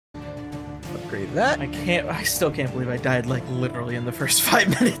upgrade that. I still can't believe I died like literally in the first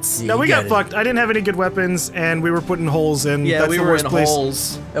 5 minutes. No, we got fucked. I didn't have any good weapons, and we were putting holes in. Yeah, that's we the were worst in place.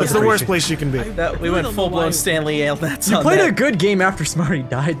 holes. That's the worst place you can be. We went full-blown Stanley Ale. That's You played a good game after Smarty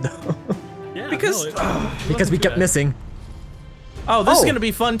died, though. Yeah, because because we kept missing. Oh, this is gonna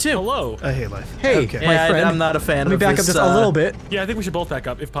be fun too. Hello. I hate life. Hey, okay. my friend. I'm not a fan Let me of back this, up just a little bit. Yeah, I think we should both back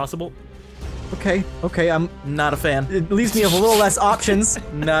up if possible. Okay, I'm not a fan. It leaves me with a little less options.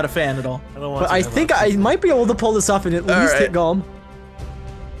 Not a fan at all. I don't want But I think I might be able to pull this off and at least hit GaLm.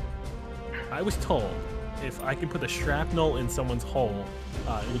 I was told if I can put a shrapnel in someone's hole,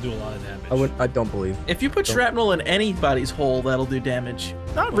 it will do a lot of damage. I don't believe. If you put shrapnel in anybody's hole, that'll do damage.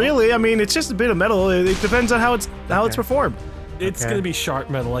 Not really. I mean, it's just a bit of metal. It depends on how it's performed. It's gonna be sharp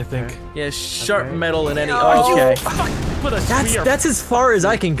metal, I think. Yeah, sharp metal in any. Oh, okay. Put a That's as far as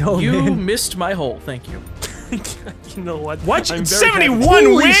I can go. You man. missed my hole. Thank you. You know what? What? I'm very 71 Holy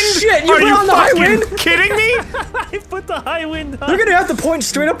wind? shit, you Are put you on the high fucking wind? kidding me? I put the high wind on. They're gonna have to point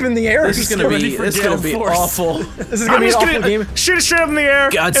straight up in the air. This is gonna be. This is gonna be awful. This is gonna be an awful game. Shoot it straight up in the air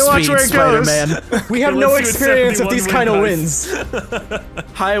and watch Godspeed, where it goes. Spider-Man. We have Okay, no let's see what experience with 71 these kind of wind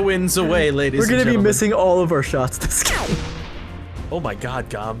winds. High winds away, ladies. We're gonna and be gentlemen. missing all of our shots this game. Oh my god,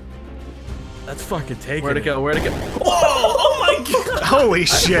 GaLm. That's fucking taking Where'd it go? Where'd it go? Oh my god! Holy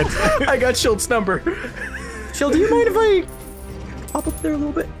shit. I got Schultz's number. Chill, do you mind if I pop up there a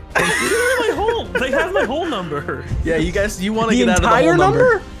little bit? My hole. They have my whole number. Yeah, you guys, you want to The get out of the entire whole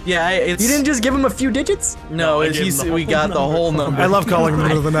number? number? Yeah, it's. You didn't just give him a few digits? No, I it's, gave him the we whole got the number. whole number. I love calling in the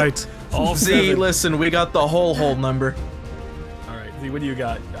middle of the night. All Z, 7. listen, we got the whole number. All right, Z, what do you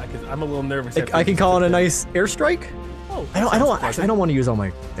got? I'm a little nervous. I can call in a nice airstrike. Oh, I don't want to use all my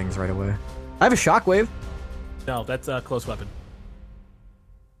things right away. I have a shockwave. No, that's a close weapon.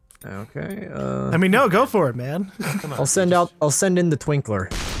 Okay. I mean, no, go for it, man. I'll send in the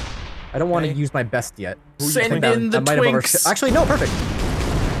twinkler. I don't want to use my best yet. Send in the twinks. Actually, no, perfect.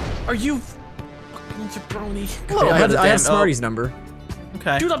 Are you fucking jabroni? I have Smarty's number.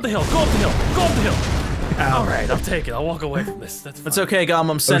 Okay. Dude, up the hill. Go up the hill. Go up the hill. All right, I'll take it. I'll walk away from this. That's fine. It's okay,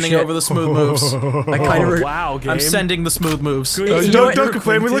 GaLm. I'm sending shit. over the smooth moves. I kind of. Wow, game. I'm sending the smooth moves. Don't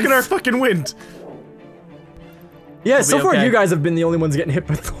complain. We look at our fucking wind. Yeah, so be far okay. you guys have been the only ones getting hit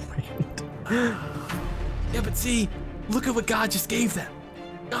by the wind. Yeah, but see, look at what God just gave them.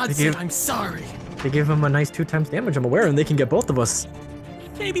 God said, I'm sorry. They give them a nice 2 times damage, I'm aware, and they can get both of us.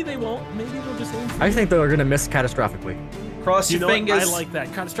 Maybe they won't. Maybe they'll just aim for I think they're gonna miss catastrophically. Cross you your know fingers. what? I like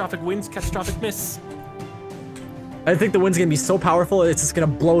that. Catastrophic wins, catastrophic miss. I think the wind's gonna be so powerful, it's just gonna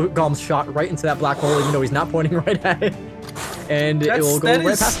blow GaLm's shot right into that black hole, even though he's not pointing right at it. And it will go right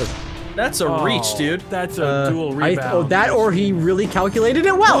past us. That's a reach, dude. That's a dual rebound. That or he really calculated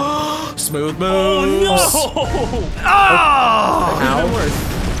it well. Smooth moves. Oh no! Ow.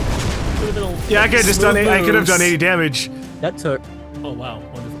 Yeah, I could have done 80 damage. That took. Oh wow!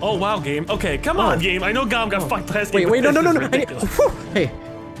 Wonderful. Oh wow, game. Okay, come on, game. I know GaLm got fucked last game. Wait, no. but this is ridiculous. Hey.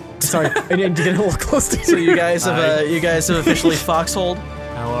 Sorry, I need to get a little close to you. So you guys have officially foxholed.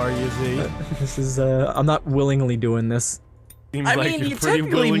 How are you, Z? This is I'm not willingly doing this. Seems I like mean, you're you pretty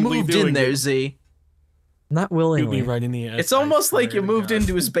technically willingly moved doing in there, it. Z. Not Shoot me willingly. right in the ass. It's almost like you swear to moved God.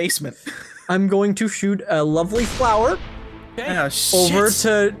 into his basement. I'm going to shoot a lovely flower Oh, over shit.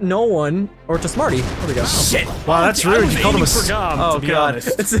 to no one or to Smarty. There we go. Shit. Wow, that's I rude. was You called him aiming a. for GaLm, Oh, to be God. honest.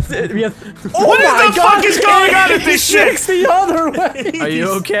 Oh What the fuck is going on at this shit? It's the other way. Are you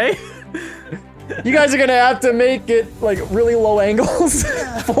okay? You guys are gonna have to make it like really low angles,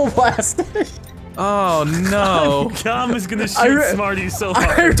 full blast. Oh no. GaLm is gonna shoot Smarty so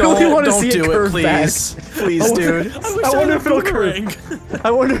hard. I really want to Don't see it do it, curve back. please. Please, dude. I wonder if it'll curve.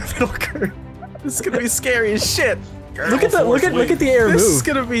 I wonder if it'll curve. This is gonna be scary as shit. Look at the air This is move.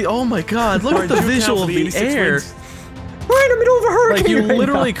 gonna be. Oh my god! Look at the visual of the air. We're in the middle of a hurricane. Like you right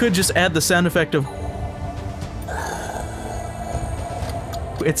literally now. could just add the sound effect of.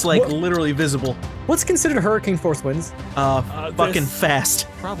 It's like literally visible. What's considered hurricane force winds? Fucking this. fast.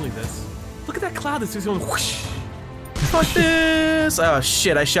 Probably this. Look at that cloud that's just going whoosh. Fuck this! Oh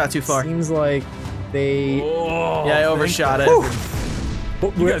shit! I shot too far. Seems like they. Oh, Yeah, I overshot it. You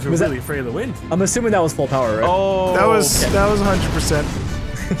guys were Was really that, afraid of the wind. I'm assuming that was full power, right? Oh, That was okay. 100%.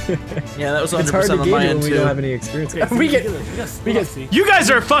 Yeah, that was 100% It's hard to on gauge my it end when we too. don't have any experience. Okay, we get. we get. You guys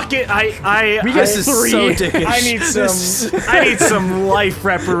are fucking. This is so dickish. I need some life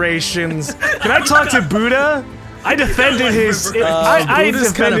reparations. Can I talk to Buddha? I defended his. I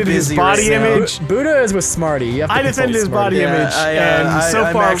Buddha's kinda defended his busy body right now. image. Buddha is with Smarty. You have to I consult defended his Smarty. body image, and so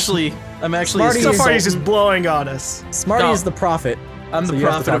I'm far, actually Smarty so is- far he's just blowing on us. Smarty No. is the prophet. I'm So the you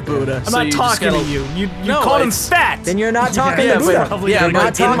have to prophet of talk to him. Buddha. I'm so not you just talking gotta- to you. You No, called him it's- fat. Then you're not talking Yeah, to Buddha. but You're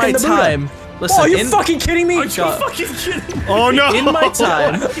not in my talking to Buddha. time, Listen, Oh, are you fucking kidding me? Are you fucking kidding me? Oh no! in my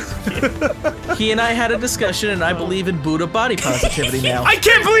time, he and I had a discussion, and I believe in Buddha body positivity now. I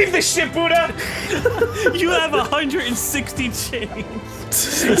can't believe this shit, Buddha! You have 160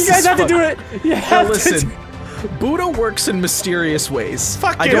 chains. You guys have to do it. You Now have listen, Buddha works in mysterious ways.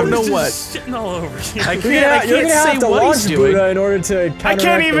 Fuck I you. don't know Just what. shitting all over you. I You're can't gonna have say to what launch he's doing. Buddha in order to counteract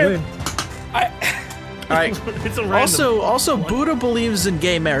can't the even- wind. All right. It's a random. Also, Buddha believes in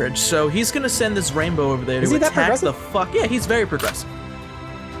gay marriage, so he's gonna send this rainbow over there Is to he that attack the progressive? fuck. Yeah, he's very progressive.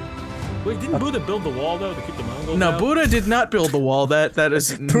 Wait, didn't Buddha build the wall though to keep the Mongols No, out? Buddha did not build the wall. That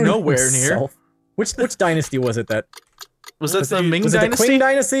is nowhere near. Himself. Which dynasty was it that? Was that the Ming Was it the dynasty? Qing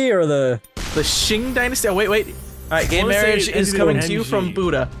dynasty or the? The Shing dynasty? Oh, wait. All right, gay wanna say marriage it is ended coming in to you NG. from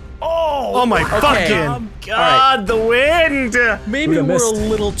Buddha. Oh my Okay. fucking god, the wind! Maybe Buddha we're missed. a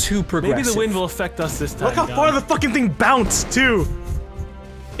little too progressive. Maybe the wind will affect us this time. Look how Gom. far the fucking thing bounced, too!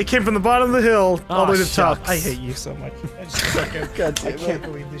 It came from the bottom of the hill all the way to the top. shucks. I hate you so much. I just fucking, God damn I can't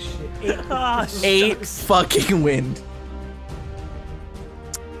believe this shit. Ah, 8 shucks. fucking wind.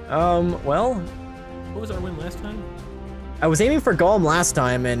 Well, What was our win last time? I was aiming for GaLm last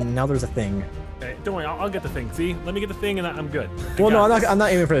time, and now there's a thing. Okay, don't worry, I'll get the thing. See, let me get the thing, and I'm good. Well, no, got this. I'm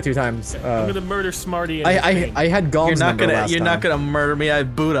not aiming for the 2 times. I'm gonna murder Smarty. And I had GaLm's You're not number gonna last you're time. not gonna murder me. I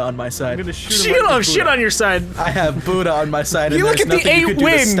have Buddha on my I'm side. gonna shoot him. Shit right on, in the shit Buddha. on your side. I have Buddha on my side. You and look there's at the nothing you 8 can do to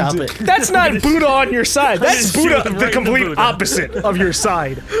wind. stop it. That's not Buddha on your side. That's Just shoot Buddha, him the right in the complete Buddha. opposite of your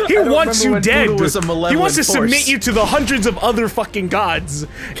side. He don't wants remember you when dead. Buddha was a He malevolent wants to submit force. you to the hundreds of other fucking gods,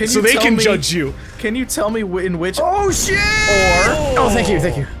 Can so you they tell can me- judge you. Can you tell me in which Oh shit! or Oh, thank you.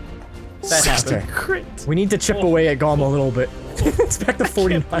 that happened? Crit. We need to chip away at GaLm a little bit. It's back to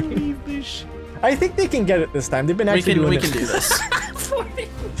 49. Believe this shit. I think they can get it this time. They've been We actually can doing we it. can do this.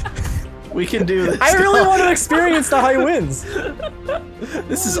 We can do this. I really want to experience the high winds.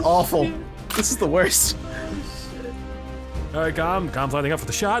 This is awful. This is the worst. All right, Gom's lining up for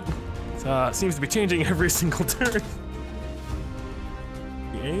the shot. Seems to be changing every single turn.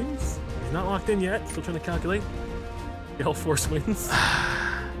 He aims. He's not locked in yet. Still trying to calculate. Gale force wins,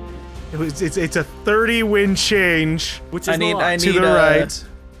 It's a 30 wind change which is I need to the right.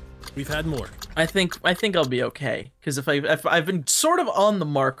 We've had more. I think I'll be okay because if I've been sort of on the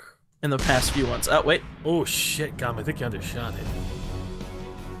mark in the past few ones. Oh wait. Oh shit, Gom! I think you undershot it.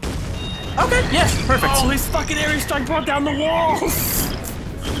 Okay. Yeah. Perfect. Oh, his fucking area strike brought down the walls.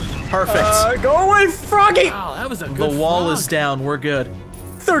 Perfect. Go away, Froggy! Wow, that was a The good. wall frog. is down. We're good.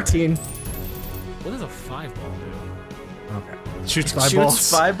 13. What does a 5 ball do? Okay. Shoots Shoots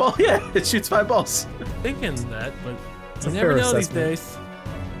 5 balls. Yeah, it shoots 5 balls. Thinking that, but a you never fair know these assessment. days.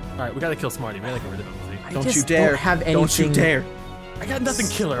 All right, we gotta kill Smarty. We gotta get rid of him. See? I Don't just you dare. Don't have anything. Don't you dare. I got nothing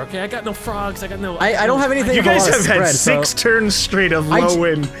killer. Okay, I got no frogs. I got no. I don't have anything. You of a guys lot have of had spread, 6 so turns straight of I low j-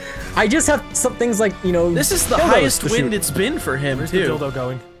 wind. I just have some things like This is the dildos highest to wind shoot. it's been for him Where's the too. dildo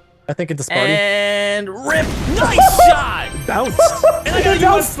going? I think it's a Sparty. And rip. Nice shot! Bounced. And I got a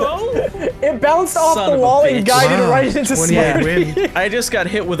bounced- UFO. It bounced off Son the of a wall and bitch. guided Wow. right into 28 Smarty. wind. I just got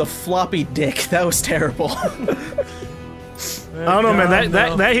hit with a floppy dick. That was terrible. I don't know, man.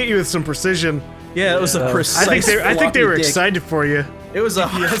 That hit you with some precision. Yeah, it was a precise. I think they were floppy dick. excited for you. It was a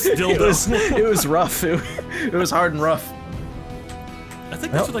dildo. it was rough. It was hard and rough. I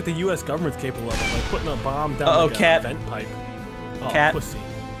think that's what like the U.S. government's capable of, like putting a bomb down Uh-oh, like cat. a vent pipe. Oh, Cat. Pussy.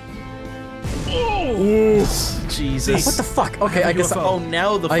 Ooh. Jesus. What the fuck? Okay, I guess. Oh,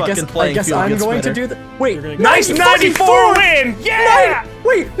 now the I fucking guess. playing I guess field I'm gets going better. to do the. Wait. You're gonna Nice 94 win! Yeah!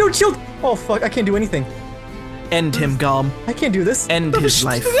 Wait. No shield. Oh fuck! I can't do anything. End him, GaLm. I can't do this. End his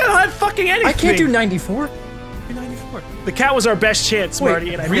life. Not fucking anything. I can't do 94. 94. The cat was our best chance,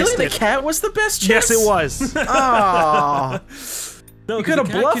 Marty, and I Really? missed The it. cat was the best Yes, chance? it was. Ah. No, You 'cause coulda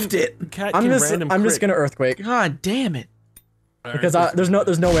the cat bluffed can- it. the cat I'm can just. random I'm just crit. gonna earthquake God damn it. All because right, there's no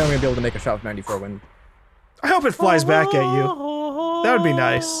way I'm gonna be able to make a shot with 94 wind. I hope it flies back at you. That would be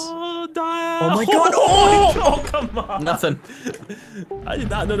nice. Oh my God. Oh, come on! Nothing. I did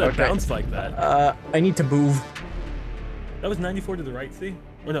not know that Okay. bounced like that. I need to move That was 94 to the right, see?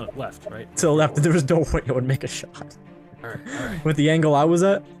 Or no, left, right? to the left. There was no way I would make a shot All right. with the angle I was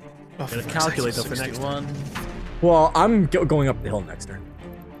at. Gotta calculate though for next turn. 61. Well, I'm going up the hill next turn.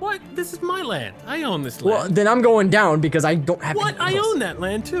 What? This is my land. I own this Well, land. then I'm going down because I don't have. What? any I hills. own that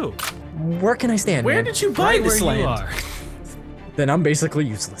land too. Where can I stand? Where man? did you buy Right this where land? you are. Then I'm basically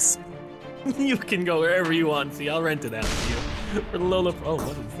useless. You can go wherever you want. See, I'll rent it out to you. For Lola. Oh,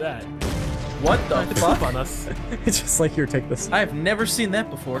 what is that? What the It's fuck? on us. It's just like here, take this. I have never seen that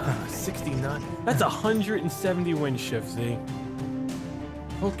before. 69. That's 170 wind shift, Z.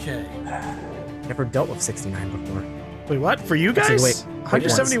 Okay. Never dealt with 69 before. Wait, what? For you Actually, guys? wait.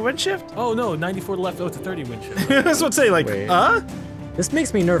 170 wind shift? Oh no, 94 left. Oh, it's a 30 wind shift. I was about to say, like, Wait. This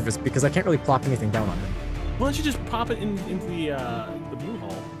makes me nervous because I can't really plop anything down on them. Why don't you just pop it into the blue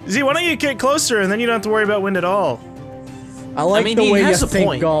hole? Z, why don't you get closer and then you don't have to worry about wind at all? I like mean, the he way you has a think,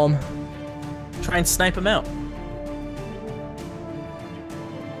 point. GaLm. Try and snipe him out.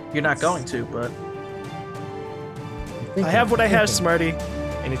 You're not going to, but I have what I have, Smarty,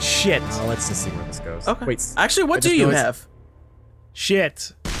 and it's shit. Let's just see where this goes. okay. Wait, Actually, what I do just you noticed- have?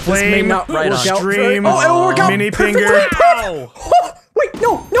 Shit. This may Flame, not right on. stream, Oh, it'll work out mini perfectly. pinger. Ow! Oh, wait,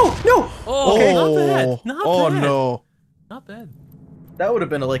 no. Oh, Okay. not bad. Not Oh bad. no. Not bad. That would have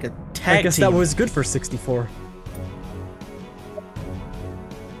been like a tag I guess team. that was good for 64.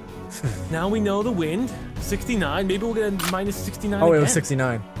 Now we know the wind. 69. Maybe we'll get a minus 69 Oh, again. it was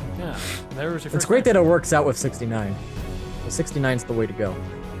 69. Yeah. There was your It's first great time. that it works out with 69. Well, 69's the way to go.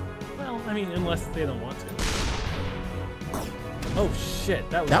 Well, I mean, unless they don't want to. Oh shit,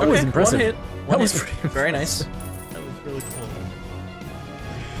 that was That okay. was impressive. One hit. That One was hit. pretty Very nice. That was really cool.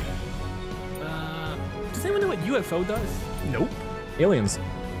 Does anyone know what UFO does? Nope. Aliens.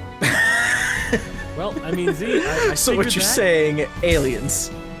 Well, I mean, Z, I So what figured you're that. saying,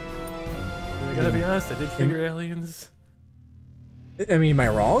 aliens. I gotta be honest, I did figure aliens. I mean, am I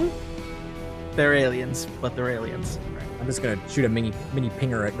wrong? They're aliens, but they're aliens. I'm just gonna shoot a mini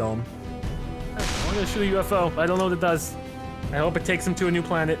pinger at GaLm. I'm gonna shoot a UFO. I don't know what it does. I hope it takes him to a new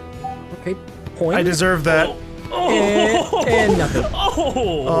planet. Okay, point. I deserve that. and nothing.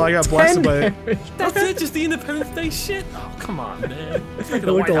 Oh, I got blasted by it. That's it? Just the Independence Day shit? Oh, come on, man. It's like It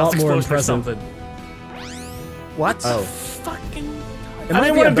the looked White a House lot more explosion or impressive. something. What? Oh. Fucking. It I might didn't be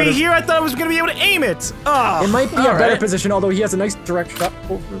a want to be better- here. I thought I was going to be able to aim it. Oh. It might be a All better right. position, although he has a nice direct shot.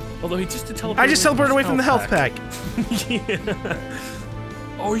 Although he just teleported. I just teleported away from the health pack. pack. Yeah.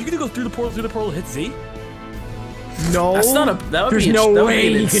 Oh, are you gonna go through the portal, hit Z? No. That's not a. That would There's be. no that would way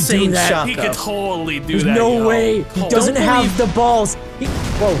be an he could do insane that. shot, He though. could totally do There's that. no yo. way. He Oh, doesn't don't have believe- the balls.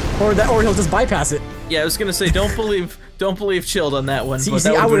 Or he'll just bypass it. Yeah, I was gonna say, don't believe Chilled on that one. See, but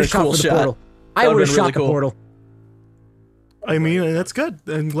that I would would have have shot cool for the shot. portal. I That would would've have been shot really the cool. portal. I mean, that's good.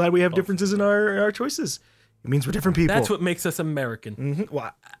 I'm glad we have differences in our choices. It means we're different people. That's what makes us American. Mhm.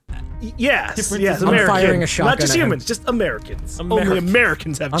 Well, yes, Differences yes, in- I'm American. firing a Not shotgun just at him. humans, just Americans. Only Americans.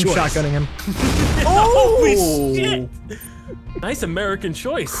 Americans have I'm choice. shotgunning him. Holy shit! Nice American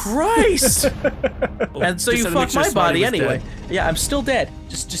choice. Christ! Oh, And so just you had to make fucked sure my Smarty body was anyway. dead. Yeah, I'm still dead.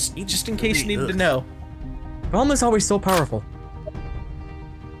 Just in case you needed to know. GaLm is always so powerful.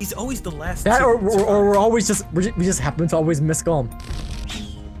 He's always the last. That to or survive. we're always just we just happen to always miss GaLm.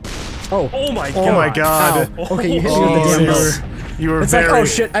 Oh. Oh my god. Oh my god. Ow. Okay, you hit me Oh, with the damn you bow. were, you were It's very. like, oh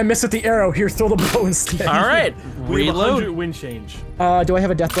shit, I missed with the arrow. Here, throw the bow instead. All right, We have 100 reload. wind change. Do I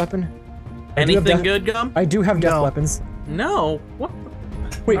have a death weapon? I do have Anything death- good, Gum? I do have death No. weapons. No. What?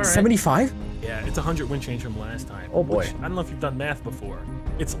 Wait, All right. 75? Yeah, it's 100 wind change from last time. Oh, boy. which, I don't know if you've done math before.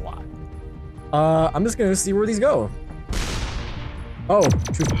 It's a lot. I'm just gonna see where these go. Oh,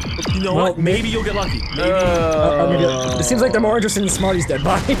 shoot. You know Well, what? Maybe you'll get lucky. Maybe. It seems like they're more interested in Smarty's dead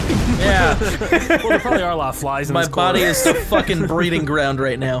body. Yeah, Well, there probably are a lot of flies in my this body corner. is the fucking breeding ground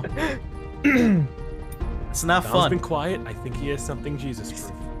right now. It's not Don's fun. been quiet. I think he has something Jesus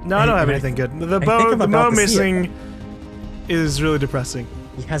proof. No, I don't have I- anything good. The think bow, I'm the about bow to see it. missing is really depressing.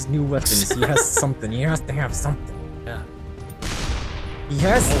 He has new weapons. He has something. He has to have something. Yeah. He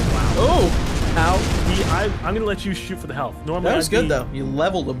has. Oh, I'm gonna let you shoot for the health. Normally, that was I'd good be- though. You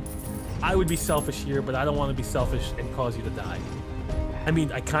leveled him. I would be selfish here, but I don't want to be selfish and cause you to die. I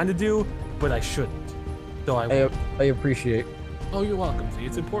mean, I kind of do, but I shouldn't. So I won't. I appreciate. Oh, you're welcome, Z.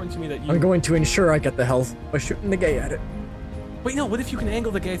 It's important to me that you... I'm going to ensure I get the health by shooting the gay at it. Wait, no, what if you can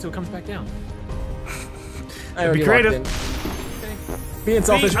angle the gate so it comes back down? I already be creative. locked Okay. in. Being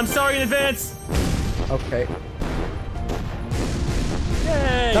selfish. Z, I'm sorry in advance! Okay.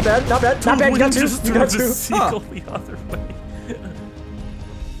 Yay! Not bad. Not bad. Not bad. You got two. Just You got threw two. the seagull the other way.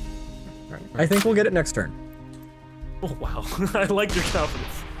 I think we'll get it next turn. Oh, wow. I like your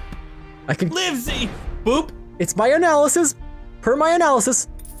confidence. I can. Live, Z! Boop. It's my analysis. Per my analysis,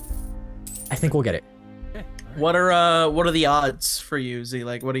 I think we'll get it. Okay. What are the odds for you, Z?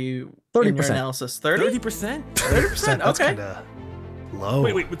 Like, what are you? 30%. In your analysis, 30. 30%? 30%. That's Okay. kind of low.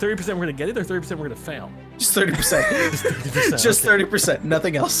 Wait, with 30% we're gonna get it, or 30% we're gonna fail? Just 30%. 30%. Just okay. 30%.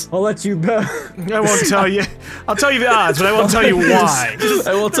 Nothing else. I'll let you. I won't tell you. I'll tell you the odds, but I won't tell you why.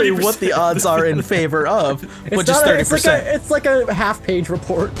 I will tell you what the odds are in favor of, but just 30%. It's like a half-page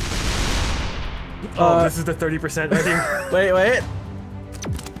report. Oh, this is the 30% right here. Wait.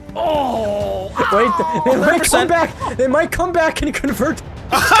 Oh! Wait, they might come 100%. back. They might come back and convert.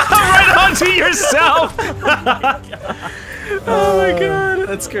 Right onto yourself! Oh my god,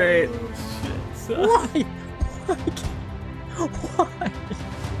 that's great. Why? Why?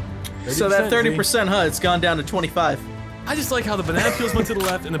 So that 30%, huh? It's gone down to 25. I just like how the banana peels went to the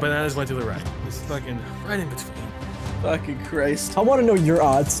left and the bananas went to the right. It's fucking right in between. Fucking Christ. I want to know your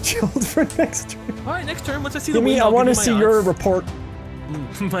odds, Chilled, for next turn. All right, next turn. Once I see Give the me. win, I I'll want to give see you my your odds. report.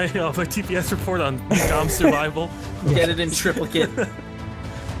 my TPS report on GaLm's survival. Get it in triplicate.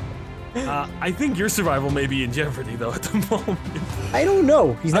 I think your survival may be in jeopardy though at the moment. I don't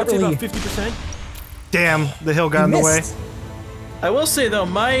know. He's not I'd say really. about 50%. Damn, the hill got in the way. missed. I will say though,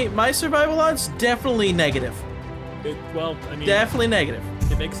 my survival odds definitely negative. Well, I mean, Definitely negative.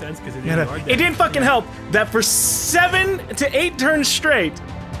 it makes sense because it, It didn't fucking help that for 7 to 8 turns straight,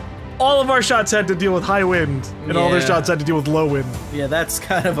 all of our shots had to deal with high wind, and all their Yeah. shots had to deal with low wind. Yeah, that's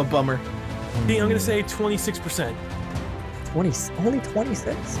kind of a bummer. I'm gonna say 26%. 20. Only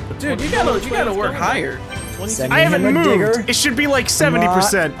 26. Dude, you gotta work higher. 26. Send I haven't him a moved. digger. It should be like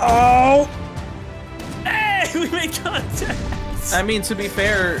 70%. Oh. Hey, we made contact. I mean, to be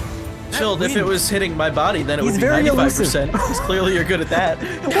fair, Chilled, if it was hitting my body, then it He's would be very 95%. Because clearly you're good at that.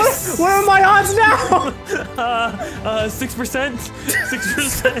 What are my odds now? 6%.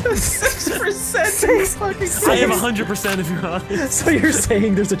 6%. 6%? Fucking I have 100% if you're honest. So you're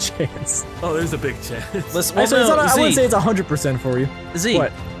saying there's a chance? Oh, there's a big chance. Listen, Actually, it's well, not, no, I wouldn't say Z, it's 100% for you. Z,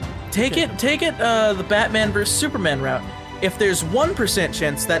 What? take it, the Batman versus Superman route. If there's 1%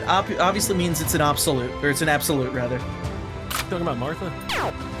 chance, that obviously means it's an absolute, or it's an absolute rather. Talking about Martha?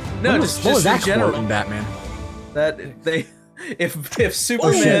 No, What just was in that general. quote in Batman? That they, if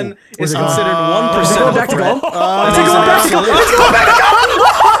Superman is Was it considered going- 1%, Is it going back to GaLm? it's it going back to GaLm? It's going back to GaLm!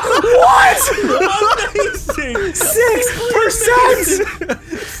 What?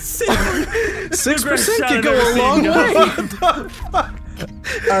 6% could go a long way.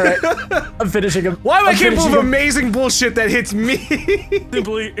 All right, I'm finishing him. Why am I I'm capable of finishing him. amazing bullshit that hits me?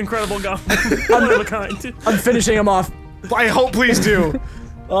 Simply incredible GaLm. One of a kind. I'm finishing him off. I hope, please do.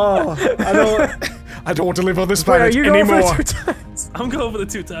 Oh, I don't want to live on this Wait, are planet you going anymore. for 2 times? I'm going for the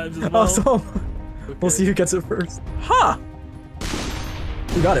 2 times as well. Oh, so we'll see who gets it first. Huh?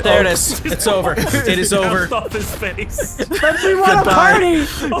 You got it. There Oh. it is. It's over. It is over. Bounced off his face. We want a party!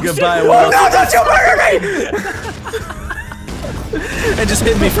 Goodbye, Oh Will. no, don't you murder me! And just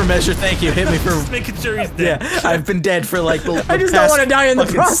hit me for measure. Thank you. Hit me for. Making sure he's dead. Yeah, I've been dead for like the I just don't past wanna die in the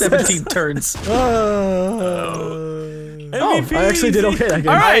fucking process. 17 turns. Oh, I actually did okay.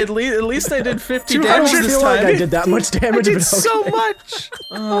 All right, at least I did 50 I damage don't this feel like I time. did that much damage. I did but so okay. much.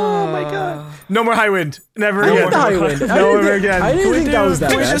 Oh my god. No more high wind. Never I again. did the high wind. No ever again. I didn't think that was that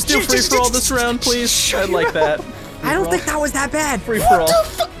Can we bad. just do free for all this round, please? I'd like that. I don't think that was that bad. Free for all.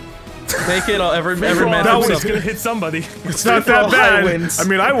 Make it all every man That for was himself. gonna hit somebody. It's not for all that high bad. winds. I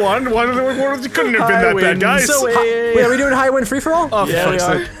mean, I won. One of the couldn't have been that bad, guys. So, Wait, are we doing high wind free for all? Oh, yeah, we fuck's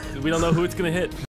are. sake. We don't know who it's gonna hit.